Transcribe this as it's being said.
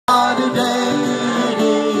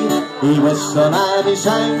He whistled and he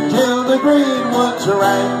sang till the green woods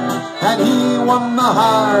rang, and he won the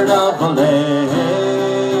heart of a lady.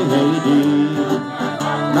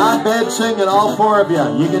 Not bad singing, all four of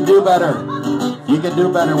you. You can do better. You can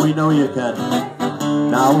do better, we know you can.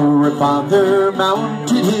 Now her father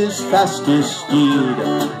mounted his fastest steed,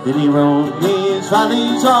 then he rode his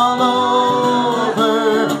valleys all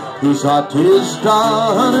over. He sought his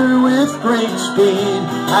daughter with great speed,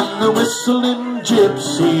 and the whistling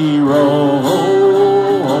Gypsy Rover.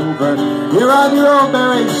 You're on your own,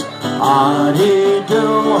 berries.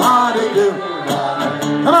 Howdy-do, howdy-do.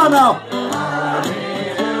 Come on now.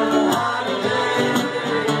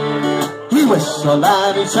 He whistled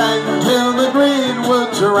and he sang till the green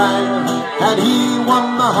woods rang, and he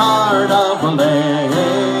won the heart of a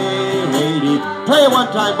lady. Play it one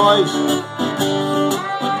time, boys.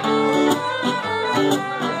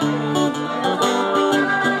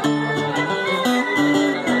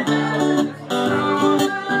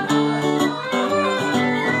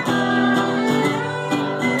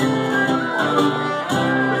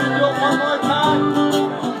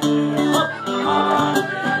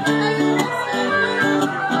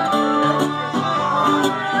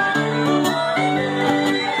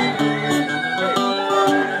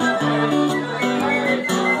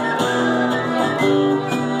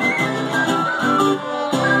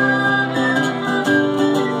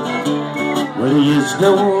 He is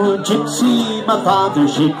no gypsy, my father,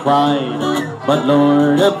 she cried, but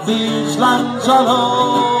Lord of these lands all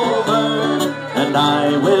over. And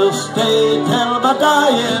I will stay till my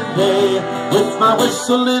dying day with my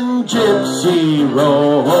whistling Gypsy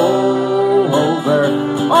Rover.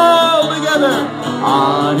 All together,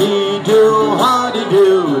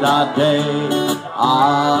 howdy-do that day,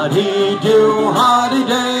 howdy-do,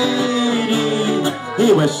 howdy-day.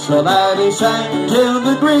 He whistled and he sang till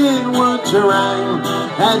the green woods rang,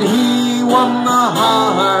 and he won the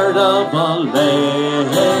heart of a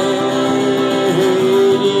lady.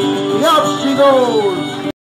 Up she goes.